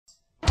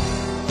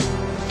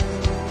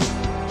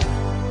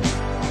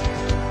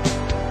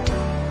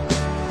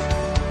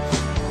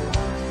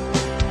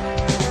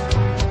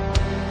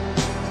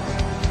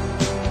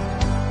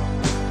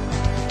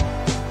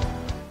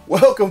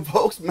Welcome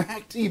folks,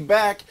 MACT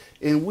back,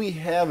 and we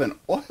have an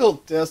oil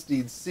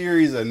testing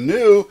series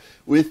anew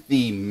with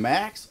the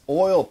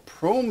MAXXOIL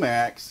Pro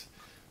Max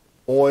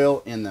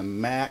oil and the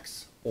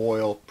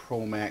MAXXOIL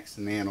Pro Max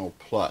Nano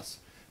Plus.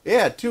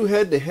 Yeah, two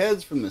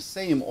head-to-heads from the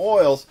same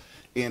oils,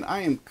 and I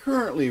am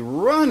currently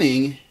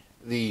running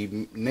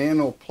the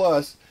Nano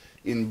Plus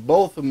in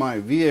both of my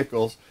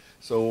vehicles.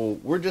 So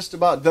we're just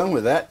about done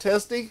with that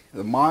testing.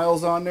 The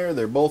miles on there,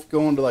 they're both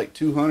going to like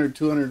 200,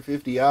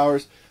 250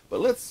 hours. But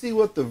let's see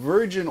what the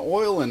virgin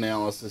oil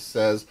analysis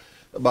says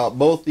about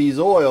both these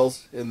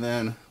oils, and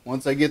then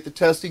once I get the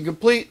testing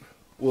complete,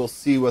 we'll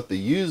see what the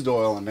used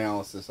oil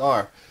analysis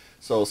are.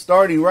 So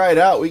starting right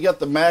out, we got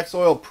the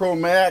MAXXOIL Pro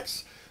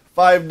Max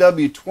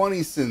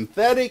 5W20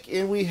 synthetic,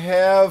 and we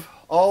have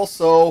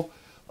also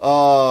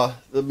the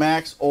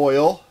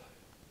MAXXOIL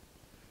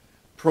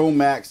Pro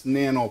Max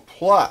Nano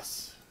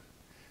Plus.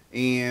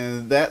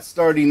 And that's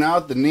starting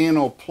out, the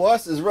Nano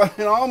Plus is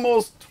running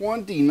almost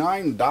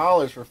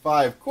 $29 for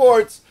 5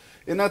 quarts,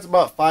 and that's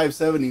about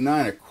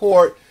 $5.79 a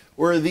quart,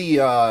 where the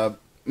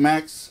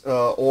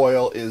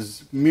MAXXOIL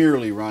is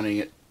merely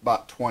running at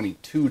about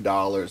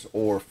 $22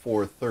 or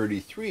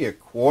 $4.33 a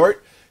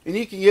quart. And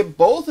you can get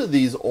both of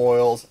these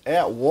oils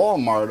at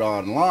Walmart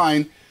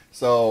online.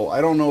 So I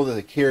don't know that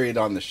they carry it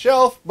on the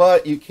shelf,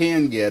 but you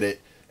can get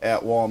it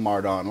at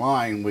Walmart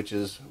online, which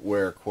is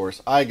where, of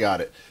course, I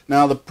got it.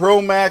 Now, the Pro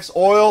Max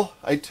oil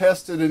I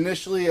tested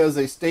initially, as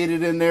I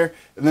stated in there,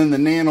 and then the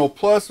Nano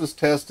Plus was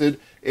tested,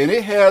 and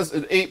it has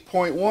an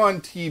 8.1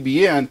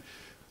 TBN,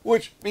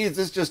 which means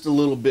it's just a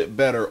little bit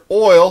better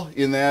oil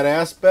in that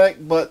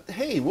aspect. But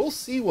hey, we'll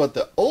see what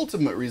the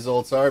ultimate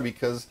results are,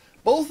 because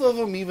both of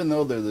them, even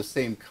though they're the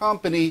same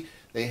company,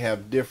 they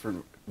have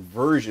different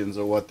versions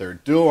of what they're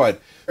doing.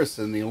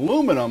 In the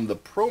aluminum, the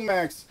Pro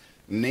Max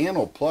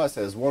Nano Plus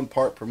has 1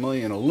 part per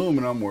million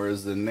aluminum,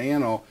 whereas the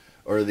Nano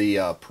or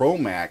the Pro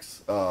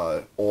Max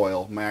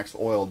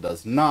MAXXOIL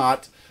does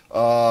not.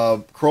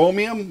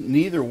 Chromium,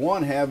 neither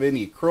one have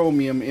any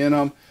chromium in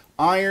them.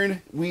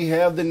 Iron, we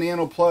have the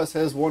Nano Plus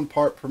has 1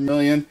 part per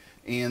million,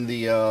 and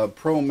the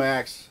Pro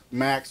Max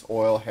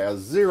MAXXOIL has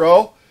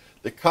 0.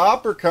 The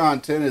copper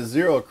content is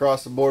 0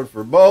 across the board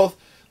for both.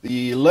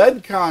 The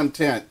lead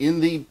content in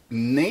the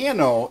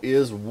Nano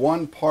is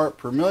 1 part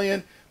per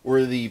million,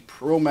 where the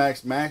Pro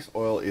Max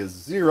MAXXOIL is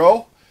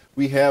 0.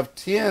 We have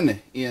tin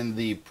in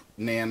the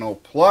Nano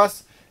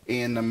Plus,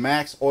 and the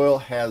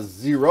MAXXOIL has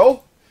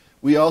 0.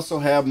 We also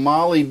have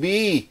Moly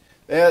B.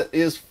 That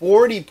is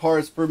 40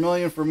 parts per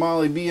million for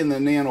Moly B in the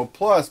Nano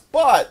Plus,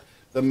 but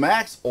the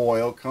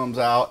MAXXOIL comes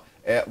out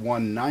at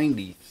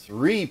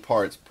 193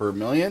 parts per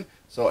million,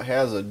 so it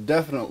has a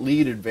definite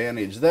lead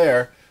advantage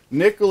there.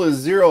 Nickel is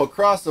 0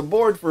 across the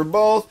board for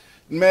both.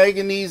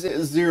 Manganese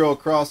is 0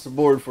 across the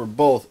board for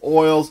both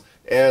oils,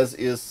 as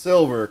is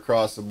silver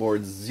across the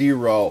board,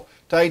 0.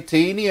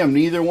 Titanium,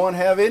 neither one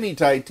have any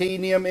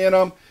titanium in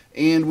them,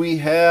 and we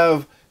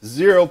have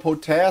 0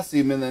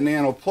 potassium in the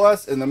Nano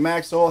Plus, and the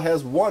MAXXOIL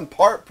has 1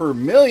 part per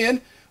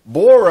million.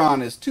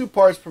 Boron is 2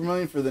 parts per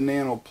million for the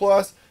Nano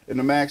Plus, and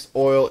the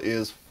MAXXOIL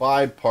is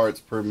 5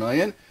 parts per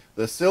million.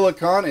 The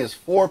silicon is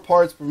 4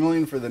 parts per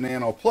million for the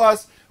Nano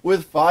Plus,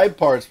 with 5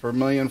 parts per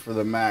million for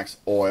the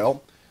MAXXOIL.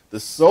 The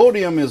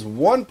sodium is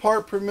 1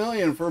 part per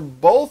million for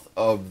both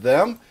of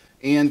them,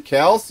 and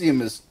calcium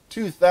is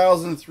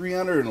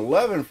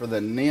 2,311 for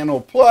the Nano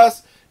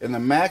Plus, and the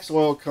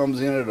MAXXOIL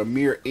comes in at a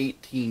mere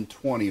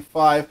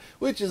 1825,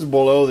 which is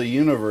below the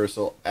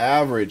universal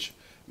average.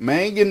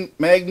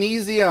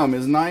 Magnesium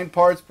is 9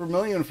 parts per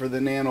million for the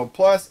Nano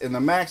Plus, and the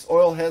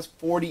MAXXOIL has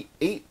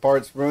 48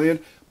 parts per million,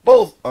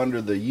 both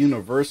under the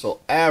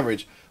universal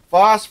average.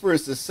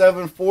 Phosphorus is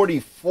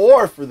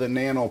 744 for the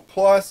Nano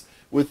Plus,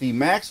 with the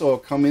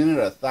MAXXOIL coming in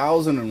at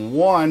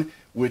 1,001,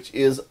 which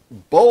is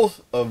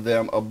both of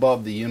them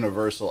above the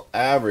universal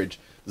average.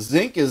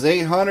 Zinc is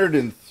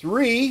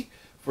 803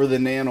 for the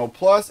Nano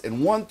Plus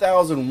and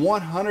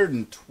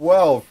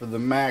 1,112 for the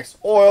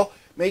MAXXOIL,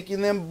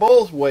 making them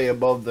both way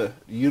above the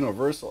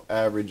universal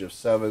average of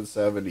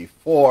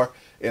 774.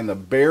 And the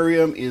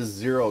barium is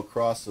 0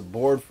 across the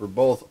board for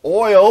both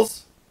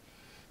oils.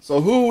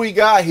 So who we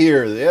got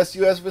here? The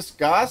SUS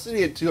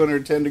viscosity at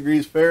 210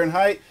 degrees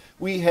Fahrenheit.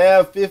 We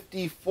have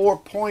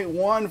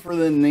 54.1 for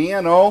the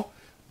Nano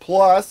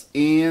Plus,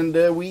 and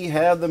we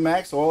have the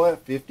MAXXOIL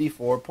at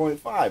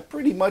 54.5.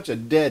 Pretty much a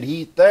dead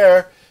heat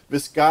there.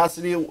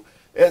 Viscosity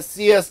at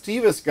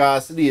CST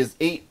viscosity is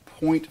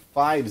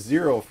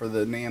 8.50 for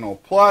the Nano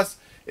Plus,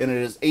 and it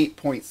is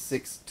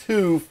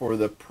 8.62 for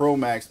the Pro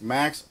Max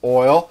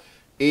MAXXOIL.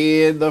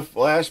 And the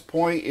flash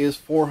point is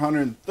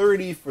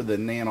 430 for the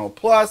Nano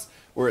Plus,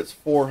 where it's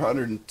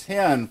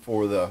 410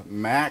 for the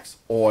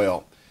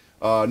MAXXOIL.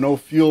 No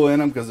fuel in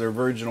them because they're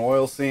virgin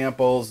oil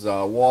samples,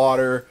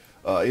 water,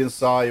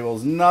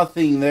 insolubles,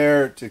 nothing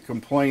there to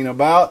complain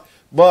about.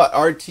 But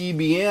our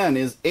TBN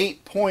is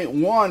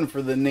 8.1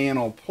 for the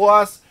Nano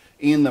Plus,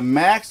 and the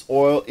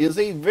MAXXOIL is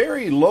a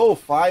very low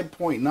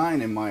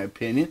 5.9 in my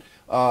opinion.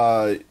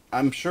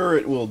 I'm sure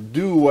it will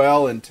do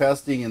well in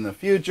testing in the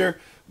future,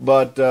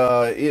 but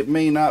it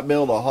may not be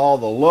able to haul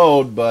the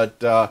load. But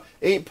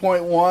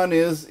 8.1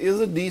 is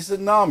a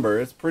decent number.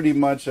 It's pretty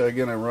much going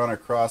to run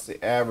across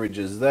the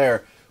averages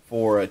there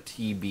for a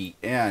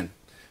TBN.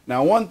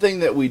 Now, one thing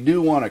that we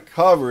do want to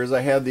cover is I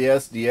have the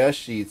SDS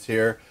sheets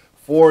here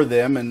for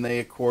them, and they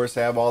of course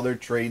have all their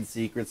trade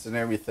secrets and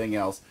everything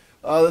else.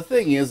 The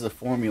thing is, the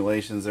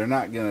formulations are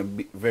not going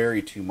to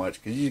vary too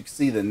much, because you can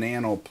see the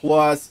Nano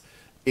Plus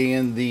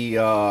and the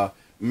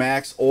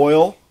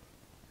AMSOIL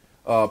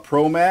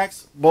Pro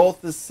Max,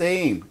 both the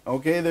same.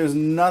 Okay, there's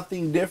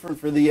nothing different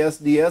for the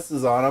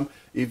SDSs on them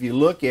if you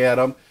look at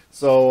them.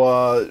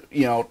 So,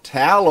 you know,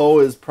 tallow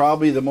is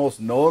probably the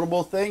most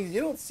notable thing.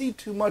 You don't see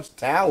too much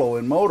tallow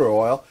in motor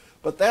oil,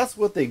 but that's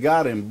what they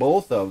got in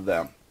both of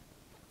them.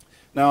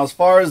 Now, as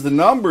far as the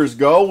numbers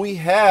go, we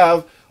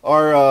have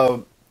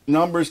our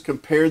numbers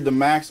compared the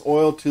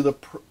MAXOIL to the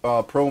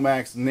Pro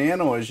Max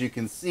Nano, as you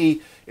can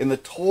see. And the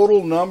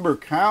total number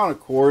count, of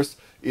course,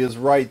 is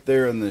right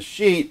there in the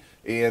sheet.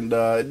 And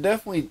it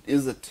definitely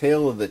is a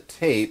tale of the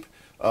tape,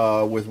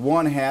 with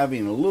one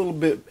having a little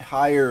bit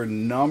higher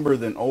number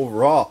than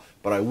overall.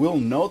 But I will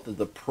note that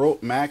the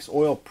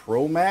MAXOIL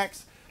Pro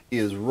Max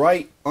is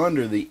right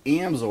under the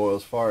AMSOIL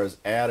as far as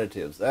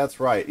additives. That's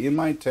right. In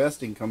my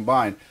testing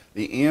combined,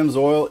 the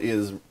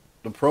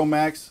the Pro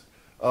Max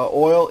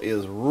oil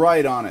is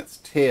right on its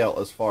tail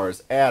as far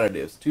as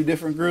additives. Two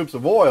different groups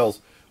of oils,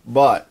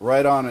 but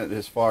right on it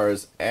as far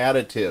as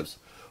additives.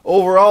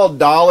 Overall,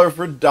 dollar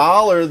for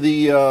dollar,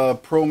 the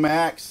Pro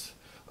Max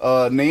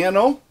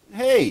Nano,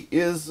 hey,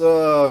 is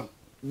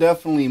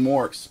definitely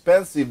more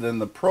expensive than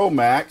the Pro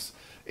Max.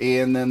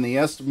 And then the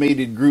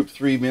estimated Group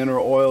 3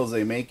 mineral oils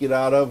they make it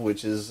out of,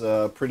 which is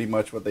pretty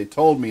much what they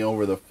told me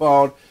over the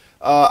phone.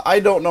 I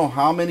don't know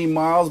how many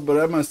miles,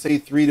 but I'm going to say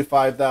 3,000 to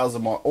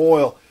 5,000 mile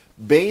oil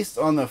based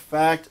on the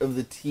fact of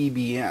the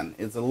TBN.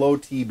 It's a low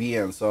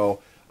TBN, so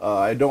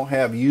I don't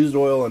have used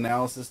oil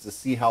analysis to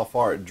see how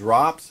far it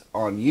drops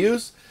on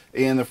use.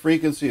 And the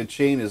frequency of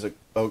change is,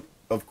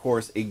 of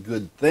course, a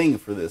good thing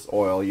for this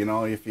oil. You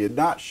know, if you're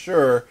not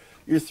sure,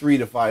 your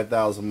 3,000 to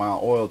 5,000 mile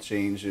oil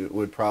change, it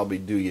would probably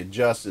do you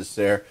justice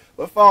there.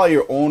 But follow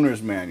your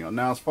owner's manual.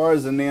 Now, as far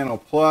as the Nano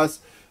Plus,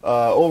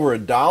 over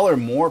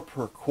 $1 more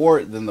per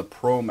quart than the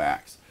Pro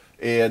Max.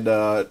 And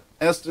it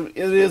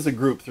is a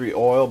Group 3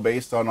 oil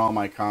based on all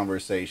my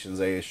conversations.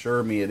 They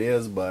assure me it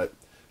is, but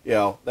you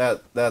know,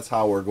 that's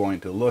how we're going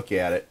to look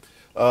at it.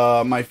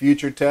 My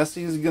future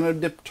testing is going to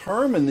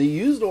determine the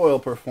used oil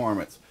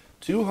performance.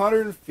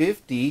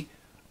 250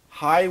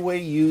 highway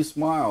use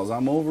miles.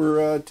 I'm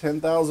over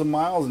 10,000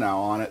 miles now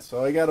on it,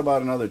 so I got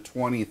about another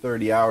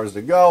 20-30 hours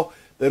to go.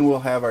 Then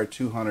we'll have our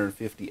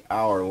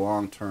 250-hour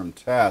long-term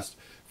test.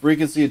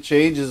 Frequency of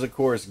change is, of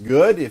course,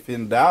 good. If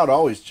in doubt,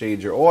 always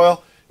change your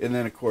oil. And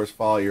then, of course,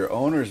 follow your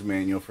owner's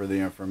manual for the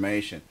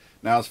information.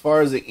 Now, as far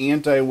as the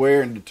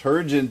anti-wear and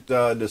detergent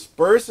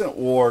dispersant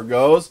war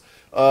goes,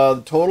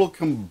 the total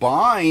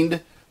combined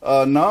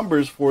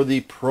numbers for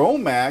the Pro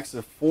Max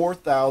are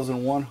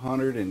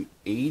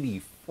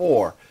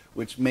 4,184,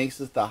 which makes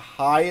it the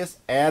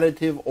highest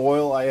additive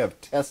oil I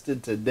have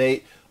tested to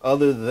date,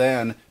 other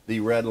than the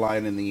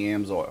Redline and the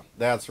AMSOIL.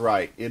 That's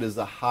right, it is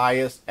the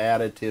highest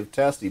additive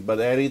testing, but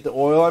that ain't the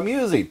oil I'm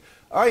using.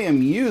 I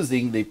am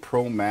using the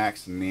Pro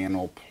Max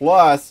Nano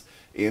Plus,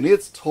 and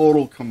its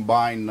total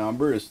combined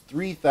number is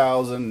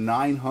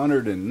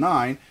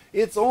 3,909.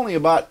 It's only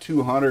about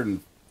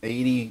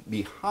 280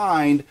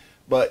 behind,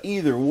 but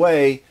either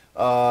way,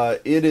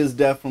 it is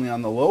definitely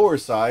on the lower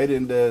side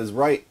and is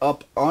right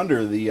up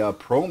under the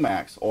Pro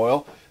Max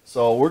oil.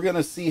 So we're going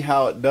to see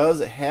how it does.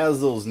 It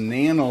has those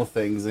nano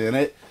things in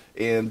it,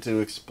 and to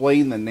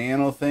explain the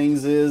nano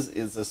things is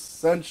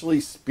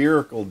essentially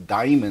spherical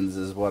diamonds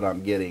is what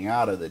I'm getting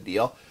out of the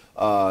deal.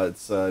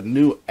 It's a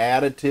new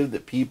additive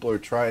that people are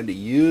trying to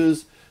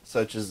use,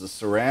 such as the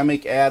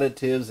ceramic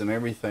additives and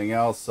everything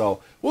else.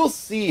 So we'll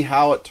see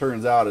how it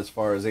turns out as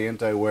far as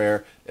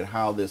anti-wear and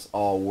how this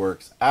all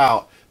works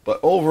out. But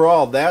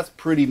overall, that's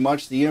pretty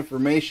much the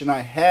information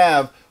I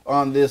have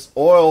on this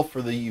oil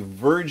for the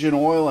virgin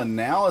oil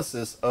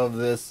analysis of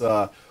this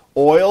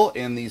oil,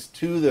 and these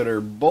two that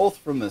are both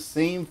from the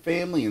same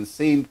family and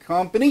same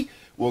company.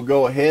 We'll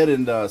go ahead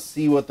and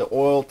see what the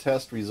oil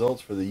test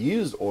results for the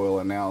used oil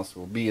analysis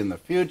will be in the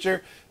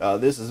future.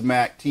 This is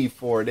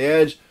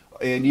MACTFORDEDGE,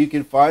 and you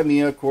can find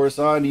me, of course,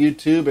 on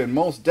YouTube, and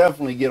most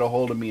definitely get a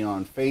hold of me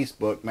on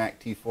Facebook,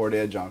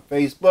 MACTFORDEDGE on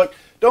Facebook.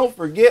 Don't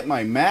forget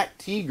my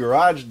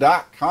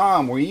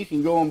MacTGarage.com, where you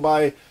can go and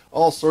buy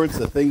all sorts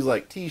of things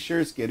like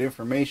t-shirts, get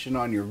information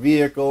on your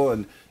vehicle,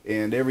 and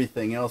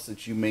everything else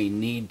that you may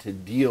need to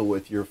deal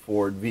with your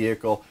Ford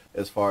vehicle,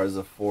 as far as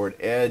the Ford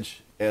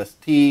Edge,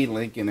 ST,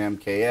 Lincoln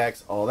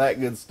MKX, all that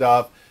good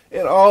stuff.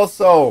 And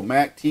also,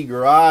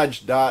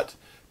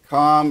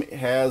 MacTGarage.com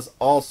has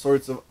all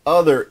sorts of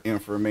other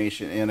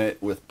information in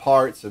it with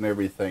parts and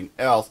everything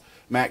else.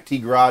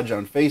 MacTGarage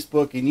on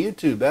Facebook and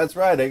YouTube. That's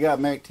right, I got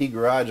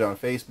MacTGarage on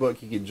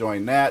Facebook. You can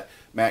join that.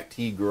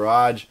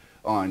 MacTGarage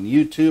on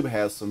YouTube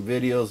has some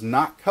videos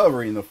not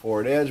covering the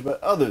Ford Edge,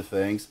 but other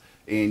things.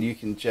 and you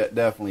can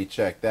definitely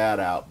check that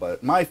out.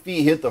 But my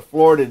feet hit the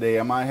floor today.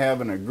 Am I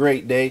having a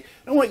great day?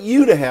 I want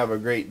you to have a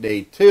great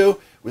day too.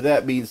 With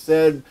that being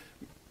said,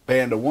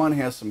 Panda One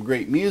has some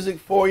great music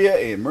for you,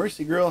 and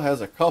Mercy Girl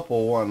has a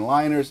couple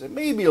one-liners and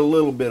maybe a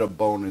little bit of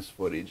bonus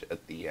footage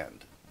at the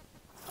end.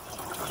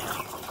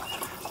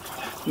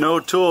 No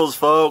tools,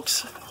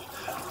 folks.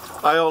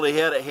 I only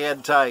had it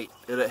hand tight,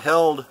 and it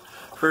held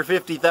for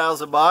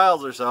 50,000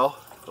 miles or so,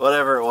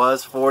 whatever it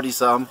was, 40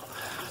 some.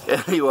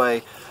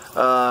 Anyway,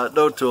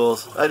 no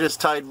tools. I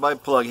just tied my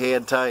plug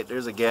hand tight.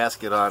 There's a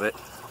gasket on it.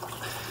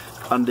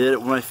 Undid it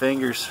with my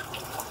fingers.